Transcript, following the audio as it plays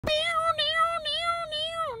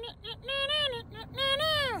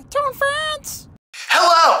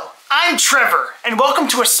I'm Trevor, and welcome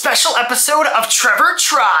to a special episode of Trevor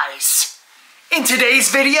Tries. In today's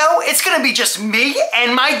video, it's gonna be just me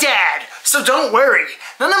and my dad, so don't worry,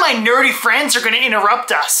 none of my nerdy friends are gonna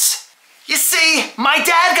interrupt us. You see, my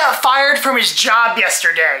dad got fired from his job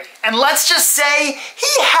yesterday, and let's just say,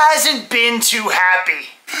 he hasn't been too happy.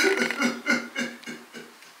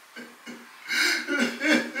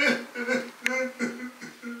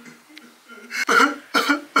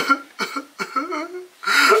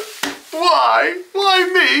 Why? Why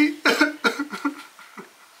me?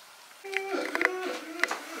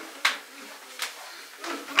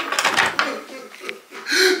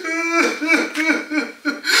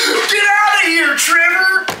 Get out of here,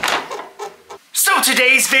 Trevor! So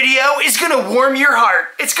today's video is gonna warm your heart.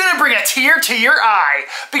 It's gonna bring a tear to your eye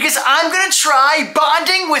because I'm gonna try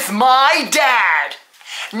bonding with my dad.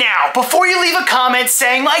 Now, before you leave a comment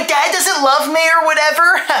saying my dad doesn't love me or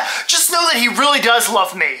whatever, just know that he really does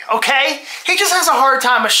love me, okay? He just has a hard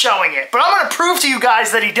time of showing it, but I'm gonna prove to you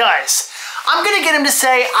guys that he does. I'm gonna get him to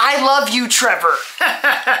say, I love you, Trevor.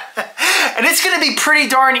 And it's gonna be pretty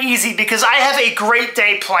darn easy because I have a great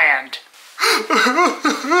day planned.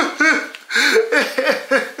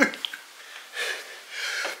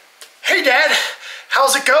 Hey, Dad,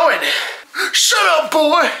 how's it going? Shut up,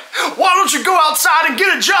 boy! Why don't you go outside and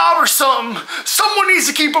get a job or something? Someone needs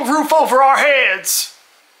to keep a roof over our heads.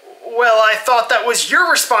 Well, I thought that was your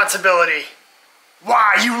responsibility.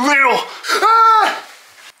 Why, you little... Ah!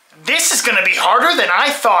 This is gonna be harder than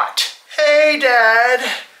I thought. Hey, Dad.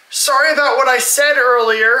 Sorry about what I said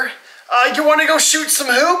earlier. You wanna go shoot some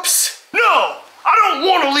hoops? No, I don't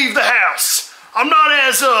want to leave the house. I'm not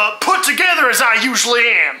as, put together as I usually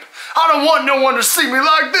am. I don't want no one to see me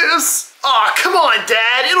like this. Aw, come on,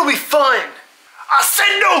 Dad. It'll be fun. I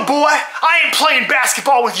said no, boy. I ain't playing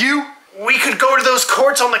basketball with you. We could go to those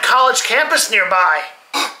courts on the college campus nearby.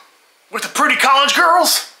 With the pretty college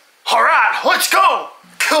girls? All right, let's go.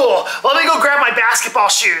 Cool. Let me go grab my basketball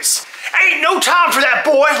shoes. Ain't no time for that,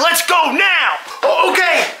 boy. Let's go now.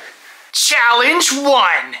 Okay. Challenge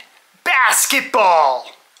 1.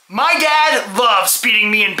 Basketball. My dad loves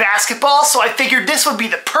beating me in basketball, so I figured this would be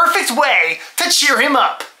the perfect way to cheer him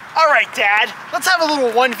up. All right, Dad, let's have a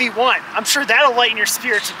little 1v1. I'm sure that'll lighten your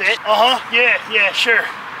spirits a bit. Yeah, sure.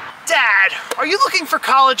 Dad, are you looking for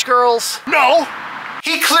college girls? No.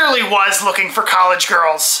 He clearly was looking for college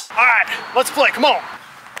girls. All right, let's play, come on.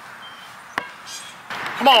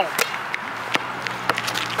 Come on.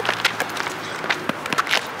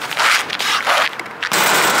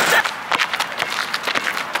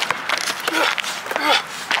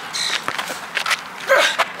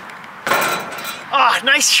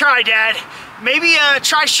 Nice try, Dad. Maybe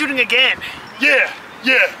try shooting again. Yeah,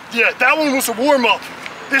 that one was a warm-up.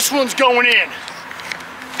 This one's going in.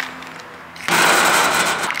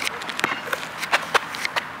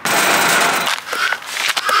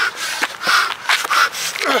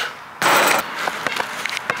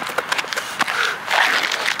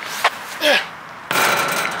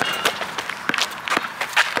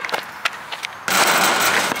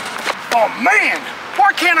 Oh man,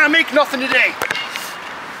 why can't I make nothing today?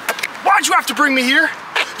 Why'd you have to bring me here?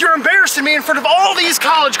 You're embarrassing me in front of all these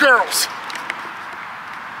college girls.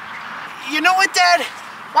 You know what, Dad?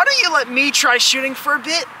 Why don't you let me try shooting for a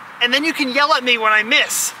bit, and then you can yell at me when I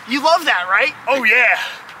miss. You love that, right? Oh, yeah.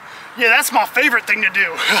 Yeah, that's my favorite thing to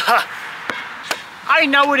do. I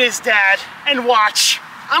know it is, Dad. And watch.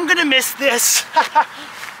 I'm gonna miss this.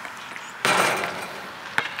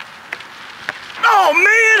 Oh,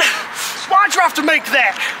 man! Why'd you have to make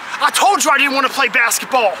that? I told you I didn't want to play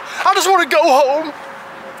basketball. I just want to go home.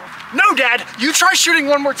 No, Dad, you try shooting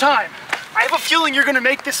one more time. I have a feeling you're gonna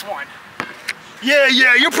make this one. Yeah,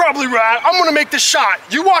 you're probably right. I'm gonna make this shot.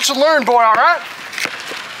 You watch and learn, boy, all right?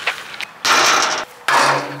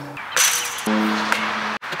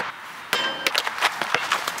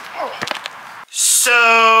 So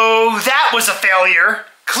that was a failure.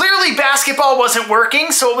 Clearly basketball wasn't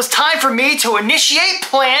working, so it was time for me to initiate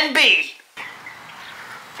Plan B.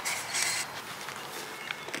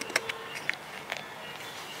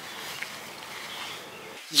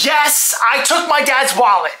 Yes, I took my dad's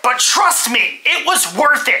wallet, but trust me, it was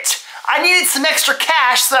worth it. I needed some extra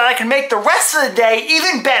cash so that I could make the rest of the day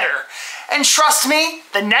even better. And trust me,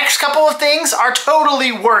 the next couple of things are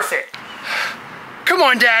totally worth it. Come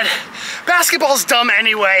on, Dad. Basketball's dumb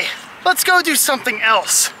anyway. Let's go do something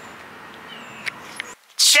else.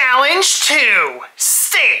 Challenge 2,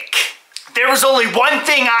 steak. There was only one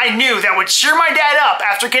thing I knew that would cheer my dad up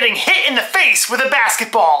after getting hit in the face with a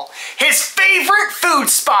basketball. His favorite food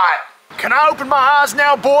spot. Can I open my eyes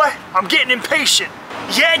now, boy? I'm getting impatient.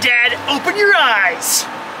 Yeah, Dad, open your eyes.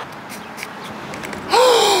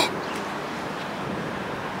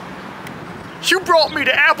 You brought me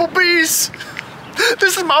to Applebee's?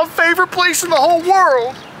 This is my favorite place in the whole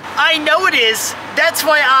world. I know it is. That's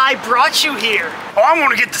why I brought you here. Oh, I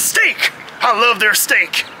want to get the steak. I love their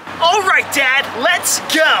steak. All right, Dad, let's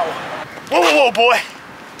go. Whoa, whoa, whoa, boy.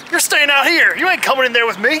 You're staying out here. You ain't coming in there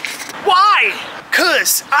with me. Why?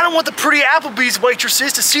 'Cause I don't want the pretty Applebee's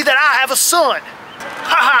waitresses to see that I have a son.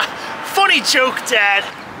 Haha, funny joke, Dad.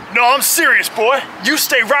 No, I'm serious, boy. You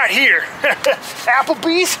stay right here.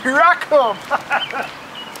 Applebee's, here I come.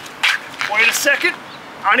 Wait a second.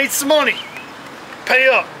 I need some money. Pay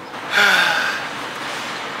up.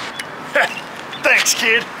 Thanks,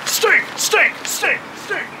 kid. Steak, steak, steak,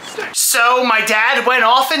 steak, steak. So my dad went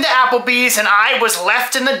off into Applebee's and I was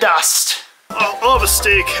left in the dust. I'll have a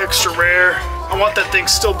steak, extra rare. I want that thing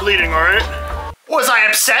still bleeding, all right? Was I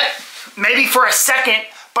upset? Maybe for a second,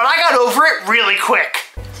 but I got over it really quick.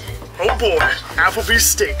 Oh boy, Applebee's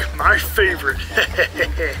steak, my favorite.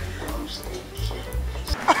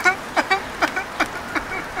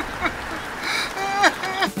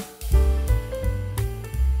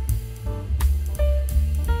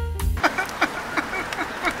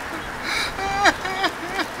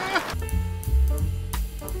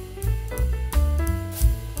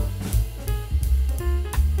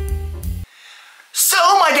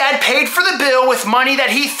 Paid for the bill with money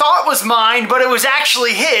that he thought was mine, but it was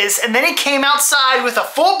actually his, and then he came outside with a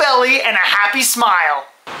full belly and a happy smile.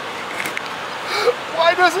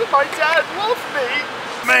 Why doesn't my dad love me?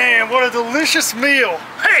 Man, what a delicious meal.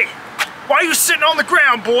 Hey, why are you sitting on the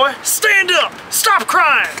ground, boy? Stand up, stop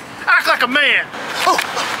crying, act like a man. Oh.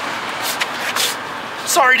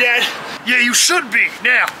 Sorry, Dad. Yeah, you should be.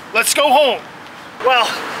 Now, let's go home. Well,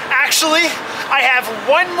 actually, I have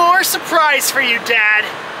one more surprise for you, Dad.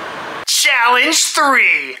 Challenge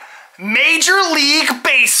 3, Major League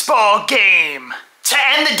Baseball game. To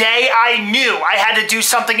end the day, I knew I had to do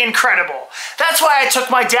something incredible. That's why I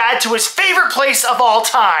took my dad to his favorite place of all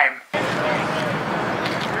time.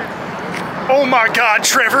 Oh my God,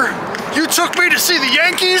 Trevor. You took me to see the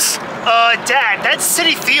Yankees? Dad, that's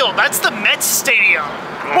Citi Field. That's the Mets stadium.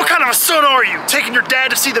 What kind of a son are you? Taking your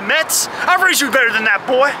dad to see the Mets? I raised you better than that,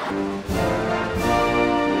 boy.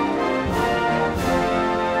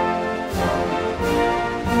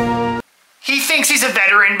 He thinks he's a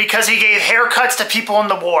veteran because he gave haircuts to people in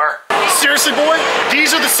the war. Seriously, boy?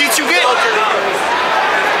 These are the seats you get?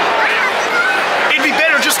 It'd be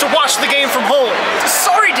better just to watch the game from home.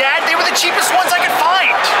 Sorry, Dad. They were the cheapest ones I could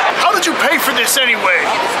find. How did you pay for this anyway?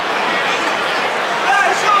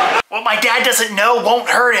 What my dad doesn't know won't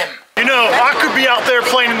hurt him. You know, I could be out there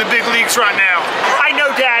playing in the big leagues right now. I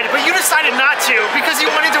know, Dad, but you decided not to because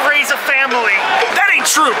you wanted to raise a family. That ain't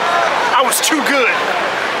true. I was too good.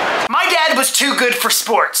 My dad was too good for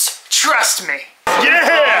sports. Trust me.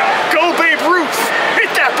 Yeah! Go Babe Ruth!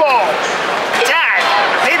 Hit that ball! Dad,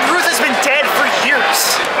 Babe Ruth has been dead for years.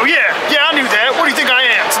 Oh yeah, I knew that. What do you think I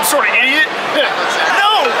am? Some sort of idiot?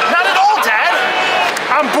 No, not at all, Dad.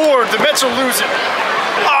 I'm bored. The Mets are losing.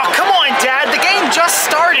 Oh, come on, Dad. The game just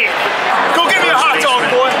started. Go get me a hot dog,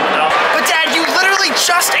 boy. But Dad, you literally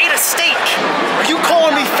just ate a steak. Are you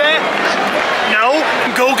calling me fat? No.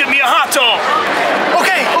 Go get me a hot dog.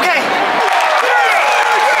 Okay.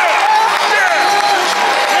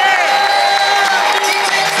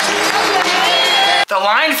 The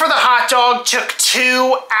line for the hot dog took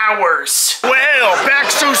 2 hours. Well, back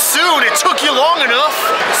so soon. It took you long enough.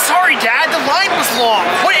 Sorry, Dad. The line was long.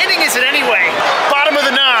 What inning is it anyway? Bottom of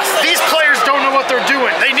the ninth. These players don't know what they're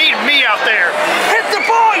doing. They need me out there. Hit the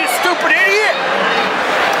ball, you stupid idiot!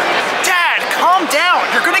 Dad, calm down.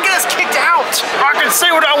 You're gonna get us kicked out. I can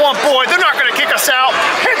say what I want, boy. They're not gonna kick us out.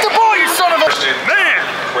 Hit the ball, you son of a... Man,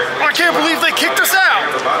 I can't believe they kicked us out.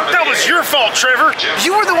 That was your fault, Trevor.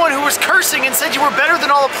 You were the one who was cursing and said you were better than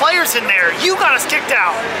all the players in there. You got us kicked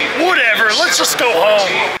out. Whatever, let's just go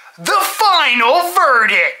home. The final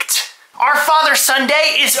verdict. Our Father-Son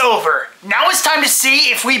Day is over. Now it's time to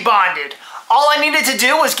see if we bonded. All I needed to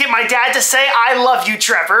do was get my dad to say, "I love you,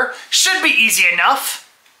 Trevor." Should be easy enough.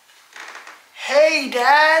 Hey,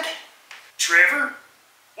 Dad. Trevor,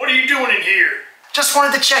 what are you doing in here? Just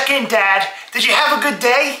wanted to check in, Dad. Did you have a good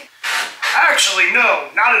day? Actually, no,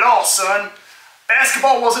 not at all, son.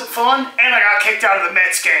 Basketball wasn't fun, and I got kicked out of the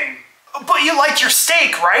Mets game. But you liked your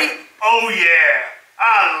steak, right? Oh yeah,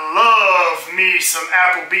 I love me some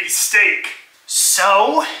Applebee's steak.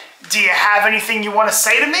 So, do you have anything you want to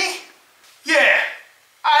say to me? Yeah,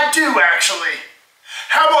 I do actually.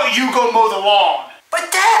 How about you go mow the lawn?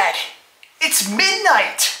 But Dad, it's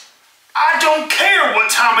midnight. I don't care what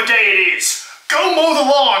time of day it is. Go mow the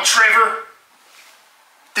lawn, Trevor.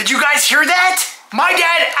 Did you guys hear that? My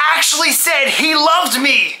dad actually said he loved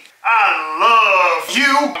me. I love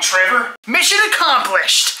you, Trevor. Mission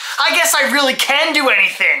accomplished. I guess I really can do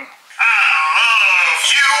anything. I love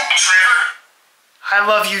you, Trevor. I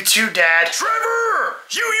love you too, Dad. Trevor,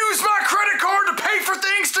 you used my credit card to pay for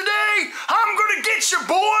things today. I'm gonna get you,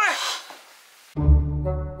 boy.